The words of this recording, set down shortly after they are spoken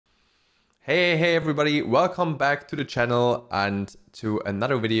Hey everybody, welcome back to the channel and to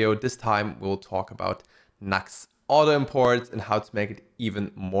another video. This time we'll talk about Nuxt auto imports and how to make it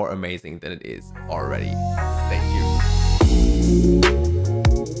even more amazing than it is already. Stay tuned.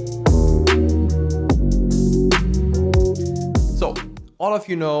 So, all of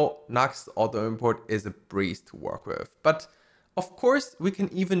you know Nuxt auto import is a breeze to work with, but of course we can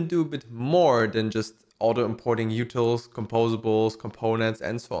even do a bit more than just auto importing utils, composables, components,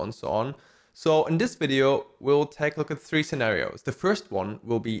 and so on. So in this video, we'll take a look at three scenarios. The first one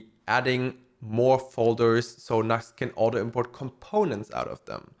will be adding more folders so Nuxt can auto import components out of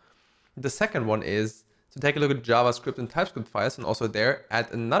them. The second one is to take a look at JavaScript and TypeScript files and also there add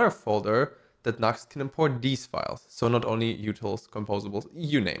another folder that Nuxt can import these files. So not only utils, composables,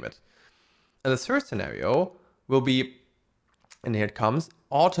 you name it. And the third scenario will be, and here it comes,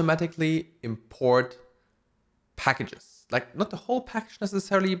 automatically import packages. Like not the whole package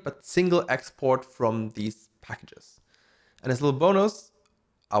necessarily, but single export from these packages. And as a little bonus,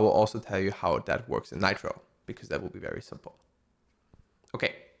 I will also tell you how that works in Nitro, because that will be very simple.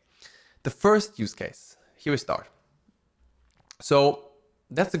 Okay, the first use case, here we start. So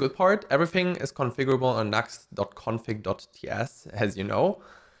that's the good part. Everything is configurable on Nuxt.config.ts, as you know.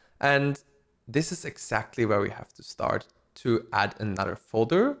 And this is exactly where we have to start to add another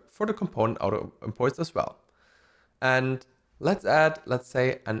folder for the component auto imports as well. And let's add, let's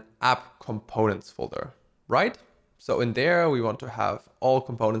say, an app components folder, right? So in there, we want to have all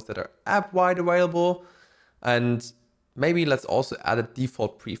components that are app-wide available. And maybe let's also add a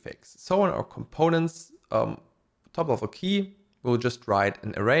default prefix. So in our components top level key, we'll just write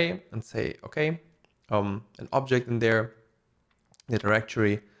an array and say, okay, an object in there, the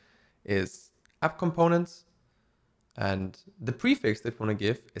directory is app components. And the prefix that we want to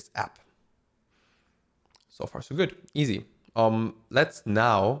give is app. So far, so good. Easy. Let's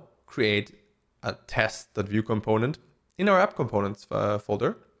now create a test.view component in our app components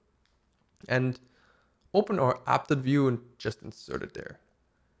folder and open our app.view and just insert it there.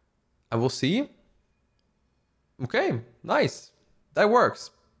 And we'll see. Okay, nice. That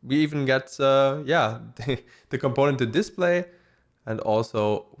works. We even get, the component to display, and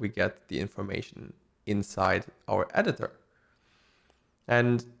also we get the information inside our editor.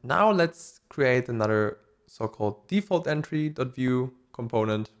 And now let's create another so-called default entry.view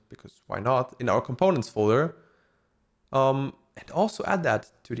component, because why not, in our components folder, and also add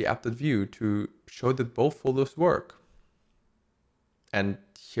that to the app.view to show that both folders work. And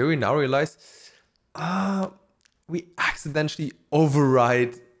here we now realize we accidentally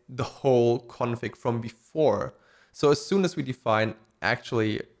override the whole config from before. So as soon as we define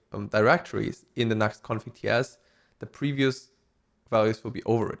actually directories in the Nuxt config.ts, the previous values will be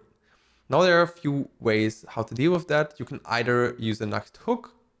overridden. Now there are a few ways how to deal with that. You can either use a Nuxt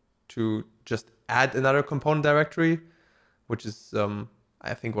hook to just add another component directory, which is,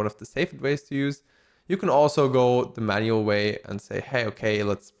 I think, one of the safest ways to use. You can also go the manual way and say, hey, okay,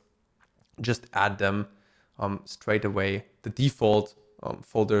 let's just add them straight away, the default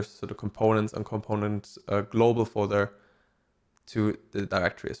folders, so the components and components global folder to the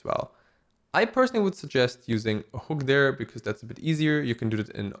directory as well. I personally would suggest using a hook there because that's a bit easier. You can do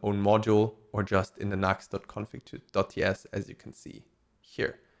it in own module or just in the Nuxt.config.ts, as you can see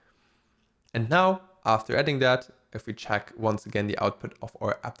here. And now, after adding that, if we check once again the output of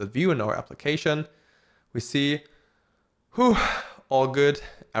our app.view and our application, we see, whew, all good.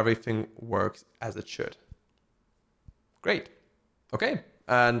 Everything works as it should. Great. Okay.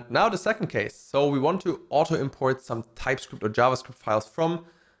 And now the second case. So we want to auto import some TypeScript or JavaScript files from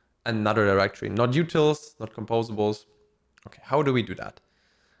another directory, not utils, not composables. Okay, how do we do that?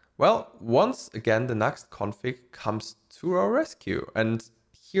 Well, once again, the Nuxt config comes to our rescue. And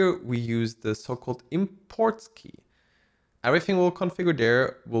here we use the so-called imports key. Everything we'll configure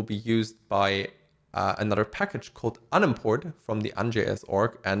there will be used by another package called unimport from the un.js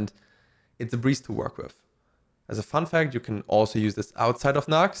org, and it's a breeze to work with. As a fun fact, you can also use this outside of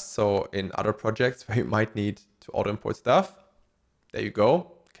Nuxt, so in other projects where you might need to auto import stuff, there you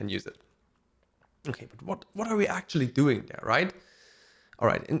go, can use it. Okay, but what are we actually doing there, right? All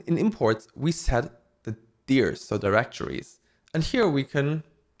right, in imports, we set the dirs, so directories, and here we can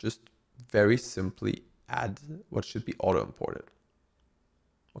just very simply add what should be auto imported.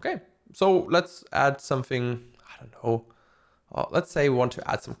 Okay, so let's add something, I don't know, let's say we want to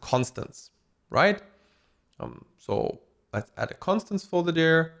add some constants, right? So let's add a constants folder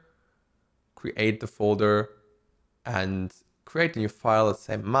there, create the folder, and create a new file, let's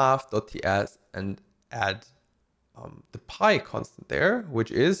say math.ts, and add the pi constant there, which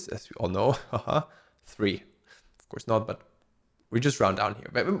is, as we all know, 3. Of course not, but We just round down here,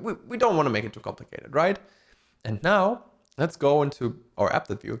 but we don't want to make it too complicated, right? And now let's go into our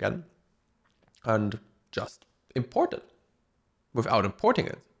applet view again and just import it without importing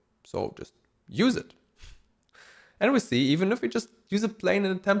it. So just use it. And we see, even if we just use it plain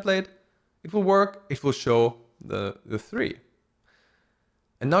in a template, it will work. It will show the 3.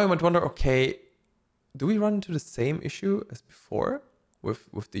 And now you might wonder, okay, do we run into the same issue as before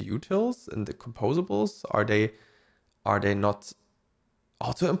with the utils and the composables? Are they not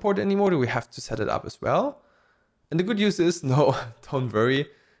auto import anymore? Do we have to set it up as well? And the good news is, no, don't worry.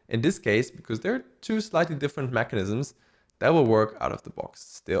 In this case, because there are 2 slightly different mechanisms, that will work out of the box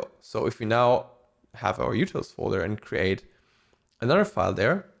still. So if we now have our utils folder and create another file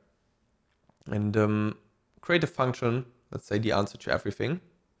there and create a function, let's say the answer to everything,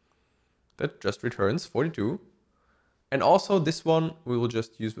 that just returns 42. And also this one we will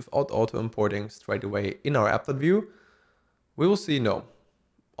just use without auto importing straight away in our applet view. We will see, no,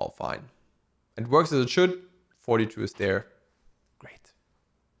 all fine. It works as it should. 42 is there. Great.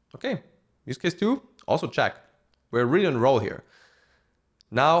 Okay, use case 2, also check. We're really on a roll here.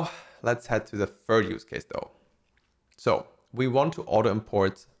 Now let's head to the third use case though. So we want to auto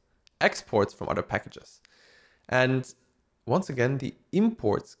import exports from other packages. And once again, the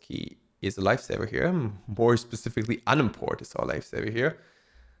imports key is a lifesaver here. More specifically, unimport is our lifesaver here.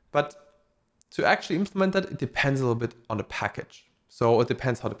 But to actually implement that, it depends a little bit on the package. So it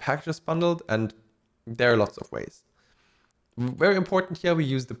depends how the package is bundled, and there are lots of ways. Very important here, we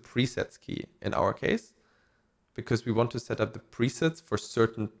use the presets key in our case, because we want to set up the presets for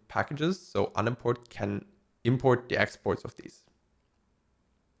certain packages. So unimport can import the exports of these.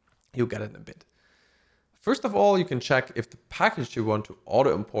 You'll get it in a bit. First of all, you can check if the package you want to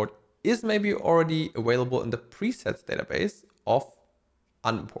auto import is maybe already available in the presets database of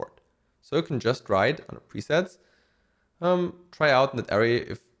unimport. So you can just write under presets, try out in that area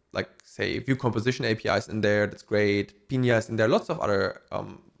if, like, say, view composition API is in there, that's great. Pinia is in there, lots of other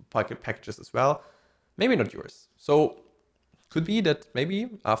packages as well. Maybe not yours. So could be that maybe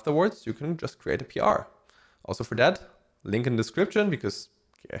afterwards you can just create a PR. Also for that, link in the description, because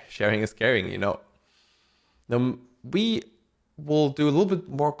sharing is caring, you know. Now we will do a little bit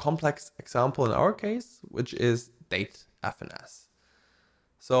more complex example in our case, which is date FNS.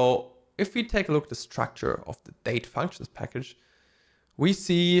 So if we take a look at the structure of the date functions package, we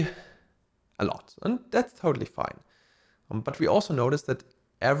see a lot, and that's totally fine. But we also notice that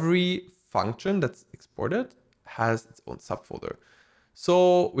every function that's exported has its own subfolder.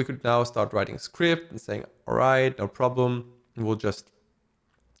 So we could now start writing a script and saying, all right, no problem. We'll just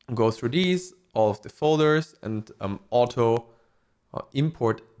go through these, all of the folders, and auto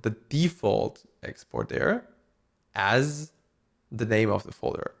import the default export there as the name of the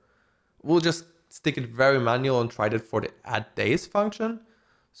folder. We'll just stick it very manual and try it for the add days function.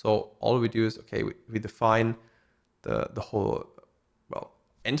 So all we do is, okay, we define the whole, well,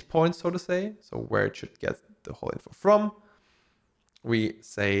 endpoint, so to say, so where it should get the whole info from. We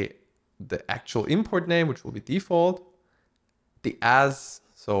say the actual import name, which will be default, the as,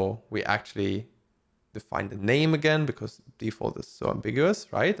 so we actually define the name again because default is so ambiguous,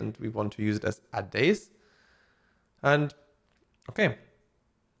 right? And we want to use it as add days. And okay,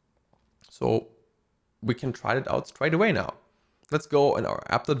 so we can try it out straight away now. Let's go in our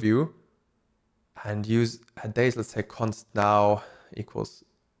applet view and use add days. Let's say const now equals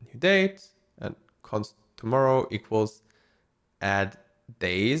new date and const tomorrow equals add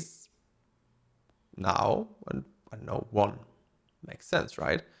days now, and I don't know, 1. Makes sense,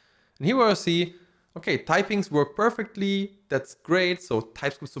 right? And here we'll see, okay, typings work perfectly. That's great. So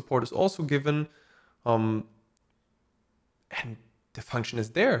TypeScript support is also given. And the function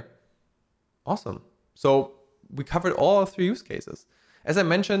is there. Awesome. So we covered all 3 use cases. As I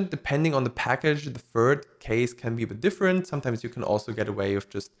mentioned, depending on the package, the third case can be a bit different. Sometimes you can also get away with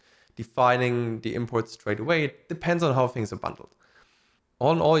just defining the import straight away. It depends on how things are bundled.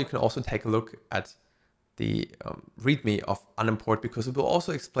 All in all, you can also take a look at the README of unimport, because it will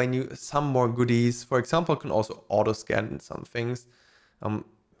also explain you some more goodies. For example, it can also auto scan some things.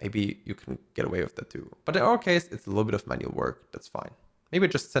 Maybe you can get away with that too. But in our case, it's a little bit of manual work. That's fine. Maybe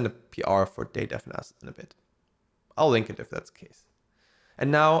just send a PR for date FNS in a bit. I'll link it if that's the case. And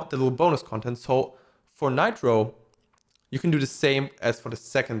now the little bonus content. So for Nitro, you can do the same as for the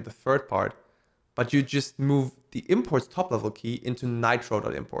second, the third part, but you just move the imports top level key into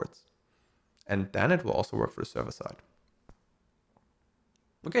nitro.imports. And then it will also work for the server side.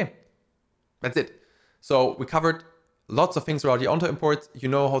 Okay, that's it. So we covered lots of things around the auto imports. You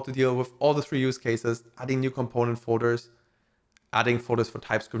know how to deal with all the 3 use cases, adding new component folders, adding folders for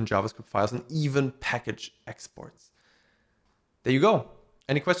TypeScript and JavaScript files, and even package exports. there you go.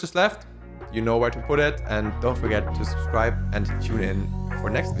 Any questions left? You know where to put it, and don't forget to subscribe and tune in for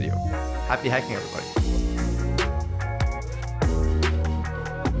next video. Happy hacking, everybody.